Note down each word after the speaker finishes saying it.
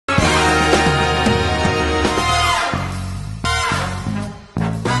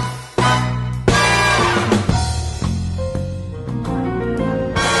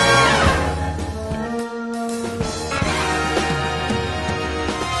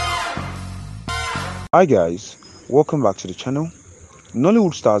Hi guys, welcome back to the channel.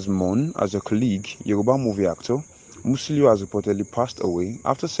 Nollywood stars mourn as their colleague, Yoruba movie actor Musiliu has reportedly passed away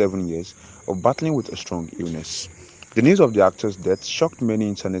after 7 years of battling with a strong illness. The news of the actor's death shocked many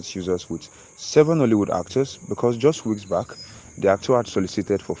internet users with several Nollywood actors because just weeks back, the actor had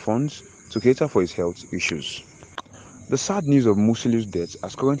solicited for funds to cater for his health issues. The sad news of Musiliu's death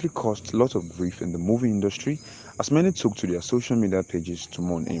has currently caused lots of grief in the movie industry as many took to their social media pages to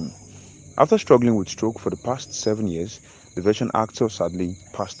mourn him. After struggling with stroke for the past 7 years, the veteran actor sadly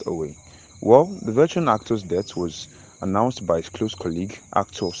passed away. Well, the veteran actor's death was announced by his close colleague,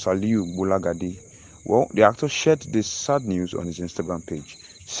 actor Saliu Bulagade. Well, the actor shared this sad news on his Instagram page,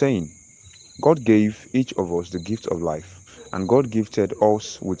 saying, God gave each of us the gift of life, and God gifted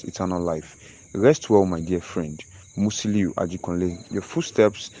us with eternal life. Rest well, my dear friend. Musiliu Ajikanle, your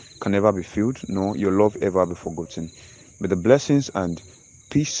footsteps can never be filled, nor your love ever be forgotten. May the blessings and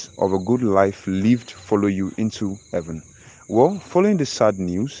peace of a good life lived follow you into heaven. Well, following the sad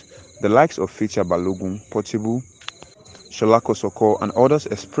news, the likes of Fetia Balogun, Portable, Sholako Soko, and others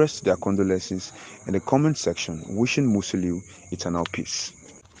expressed their condolences in the comment section, wishing Musiliu eternal peace.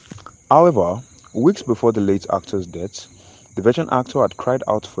 However, weeks before the late actor's death, the veteran actor had cried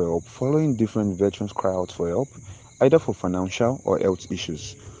out for help following different veterans cry out for help, either for financial or health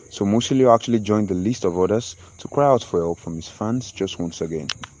issues. So Musiliu actually joined the list of others to cry out for help from his fans just once again.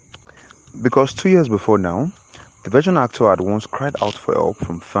 Because 2 years before now, the veteran actor had once cried out for help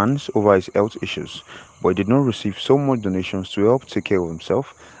from fans over his health issues, but he did not receive so much donations to help take care of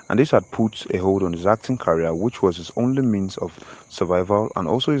himself, and this had put a hold on his acting career, which was his only means of survival and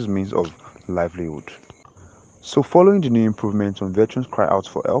also his means of livelihood. So, following the new improvements on veterans cry out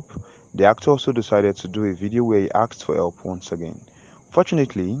for help, the actor also decided to do a video where he asked for help once again.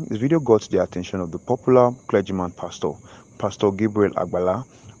 Fortunately, his video got the attention of the popular clergyman Pastor Gabriel Agbala,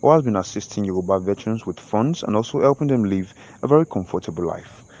 who has been assisting Yoruba veterans with funds and also helping them live a very comfortable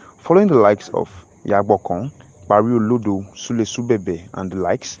life. Following the likes of Yagbokon, Barrio Lodo, Sule Subebe, and the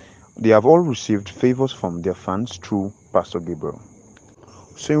likes, they have all received favors from their fans through Pastor Gabriel.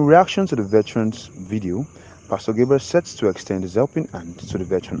 So, in reaction to the veteran's video, Pastor Gabriel sets to extend his helping hand to the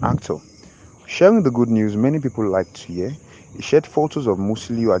veteran actor. Sharing the good news many people liked to hear, he shared photos of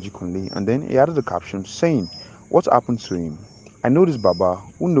Musiliu Ajikanle and then he added a caption saying, "What happened to him? I know this Baba.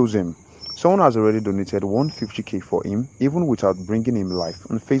 Who knows him? Someone has already donated 150k for him, even without bringing him live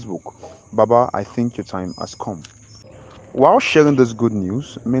on Facebook. Baba, I think your time has come." While sharing this good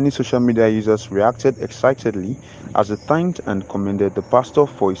news, many social media users reacted excitedly as they thanked and commended the pastor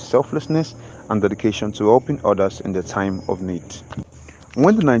for his selflessness and dedication to helping others in their time of need.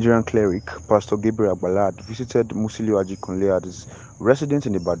 When the Nigerian cleric, Pastor Gabriel Agbalad, visited Musiliu Ajikanle at his residence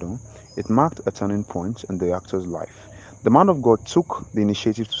in Ibadan, it marked a turning point in the actor's life. The man of God took the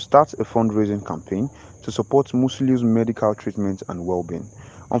initiative to start a fundraising campaign to support Musiliu's medical treatment and well-being.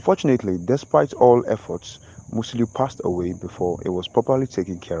 Unfortunately, despite all efforts, Musiliu passed away before it was properly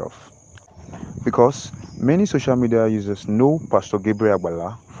taken care of. Because many social media users know Pastor Gabriel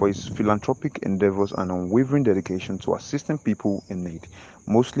Agbala for his philanthropic endeavors and unwavering dedication to assisting people in need,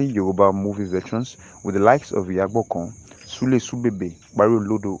 mostly Yoruba movie veterans, with the likes of Yagbokon, Sule Subebe, Barrio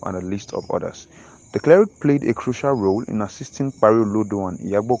Lodo, and a list of others. The cleric played a crucial role in assisting Barrio Lodo and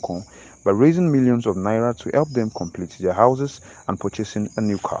Yagbokon by raising millions of naira to help them complete their houses and purchasing a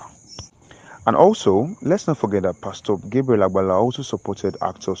new car. And also, let's not forget that Pastor Gabriel Agbala also supported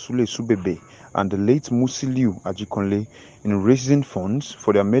actor Sule Subebe and the late Musiliu Ajikanle in raising funds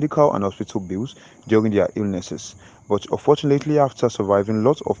for their medical and hospital bills during their illnesses. But unfortunately, after surviving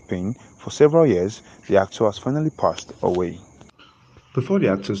lots of pain for several years, the actor has finally passed away. Before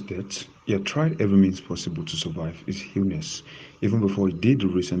the actor's death, he had tried every means possible to survive his illness, even before he did the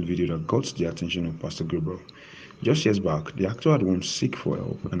recent video that got the attention of Pastor Gabriel. Just years back, the actor had once seek for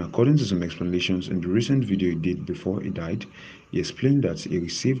help, and according to some explanations in the recent video he did before he died, he explained that he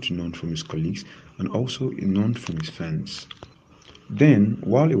received none from his colleagues and also none from his fans. Then,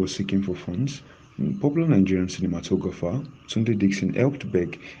 while he was seeking for funds, popular Nigerian cinematographer Tunde Dixon helped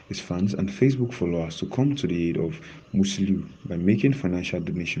beg his fans and Facebook followers to come to the aid of Musiliu by making financial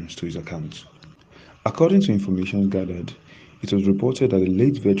donations to his account. According to information gathered, it was reported that the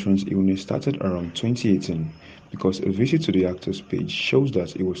late veteran's illness started around 2018 because a visit to the actor's page shows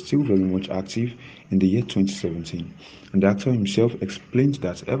that he was still very much active in the year 2017, and the actor himself explained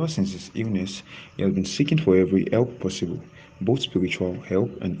that ever since his illness, he has been seeking for every help possible, both spiritual help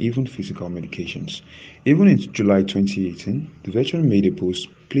and even physical medications. Even in July 2018, the veteran made a post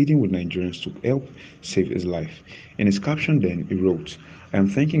pleading with Nigerians to help save his life. In his caption then, he wrote, "I am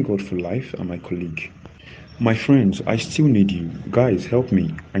thanking God for life and my colleague. My friends, I still need you. Guys, help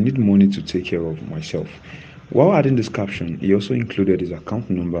me. I need money to take care of myself. While adding this caption, he also included his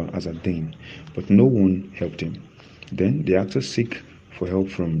account number as a Dane, but no one helped him. Then the actor seek for help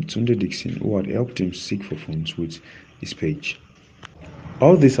from Tunde Dixon, who had helped him seek for funds with his page.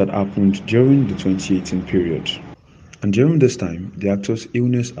 All this had happened during the 2018 period. And during this time, the actor's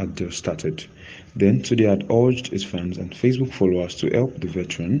illness had just started. Then, Tude had urged his fans and Facebook followers to help the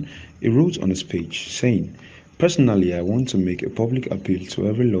veteran. He wrote on his page, saying, "Personally, I want to make a public appeal to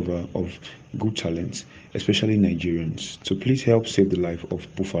every lover of good talent, especially Nigerians, to please help save the life of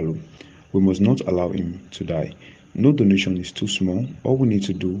Buffalo. We must not allow him to die. No donation is too small. All we need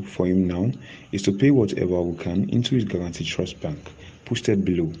to do for him now is to pay whatever we can into his guaranteed trust bank, posted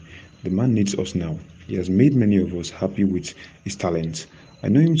below. The man needs us now. He has made many of us happy with his talent. I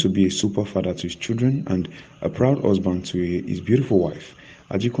know him to be a super father to his children and a proud husband to his beautiful wife.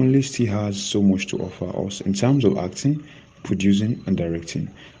 Ajikanle still has so much to offer us in terms of acting, producing, and directing.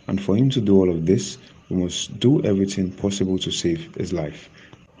 And for him to do all of this, we must do everything possible to save his life."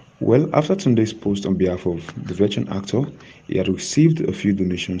 Well, after Tunde's post on behalf of the veteran actor, he had received a few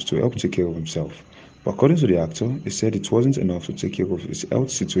donations to help take care of himself. But according to the actor, he said it wasn't enough to take care of his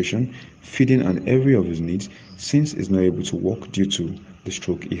health situation, feeding and every of his needs, since he's not able to walk due to the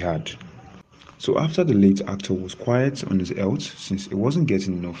stroke he had. So after the late actor was quiet on his health, since he wasn't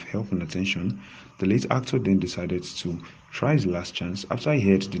getting enough help and attention, the late actor then decided to try his last chance after he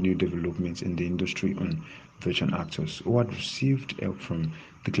heard the new developments in the industry on veteran actors who had received help from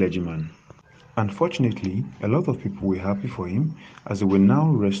the clergyman. Unfortunately, a lot of people were happy for him as they were now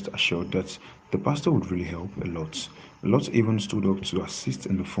rest assured that the pastor would really help a lot. A lot even stood up to assist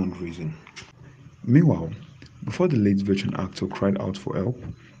in the fundraising. Meanwhile, before the late veteran actor cried out for help,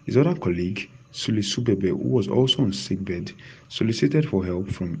 his other colleague, Sule Subebe, who was also on sickbed, solicited for help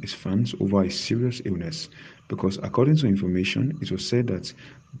from his fans over a serious illness because, according to information, it was said that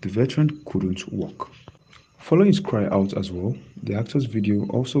the veteran couldn't walk. Following his cry out as well, the actor's video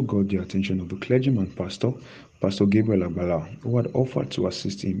also got the attention of the clergyman pastor, Pastor Gabriel Agbala, who had offered to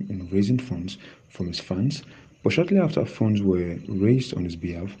assist him in raising funds from his fans. But shortly after funds were raised on his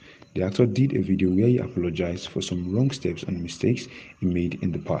behalf, the actor did a video where he apologized for some wrong steps and mistakes he made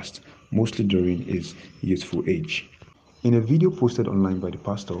in the past, mostly during his youthful age. In a video posted online by the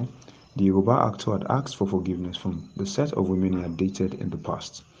pastor, the Yoruba actor had asked for forgiveness from the set of women he had dated in the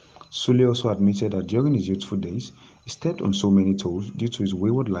past. Sule also admitted that during his youthful days, he stepped on so many toes due to his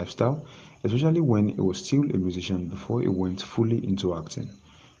wayward lifestyle, especially when he was still a musician before he went fully into acting.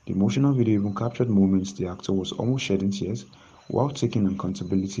 The emotional video even captured moments the actor was almost shedding tears while taking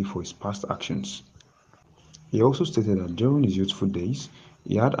accountability for his past actions. He also stated that during his youthful days,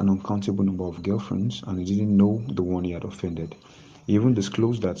 he had an uncountable number of girlfriends and he didn't know the one he had offended. He even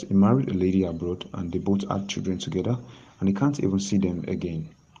disclosed that he married a lady abroad and they both had children together and he can't even see them again.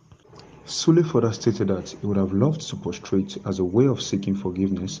 Sule further stated that he would have loved to prostrate as a way of seeking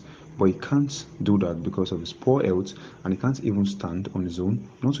forgiveness, but he can't do that because of his poor health and he can't even stand on his own,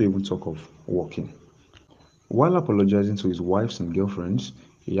 not to even talk of walking. While apologizing to his wives and girlfriends,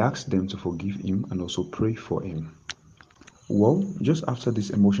 he asked them to forgive him and also pray for him. Well, just after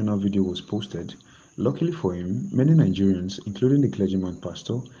this emotional video was posted, luckily for him, many Nigerians, including the clergyman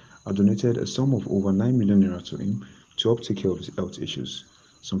pastor, had donated a sum of over 9 million naira to him to help take care of his health issues.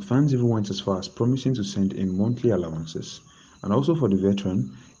 Some fans even went as far as promising to send him monthly allowances. And also for the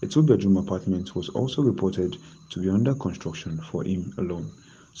veteran, a 2-bedroom apartment was also reported to be under construction for him alone.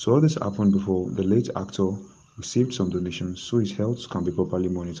 So all this happened before the late actor received some donations so his health can be properly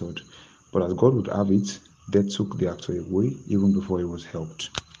monitored. But as God would have it, death took the actor away even before he was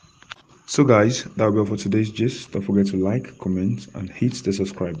helped. So guys, that will be all for today's gist. Don't forget to like, comment, and hit the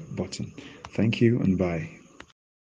subscribe button. Thank you and bye.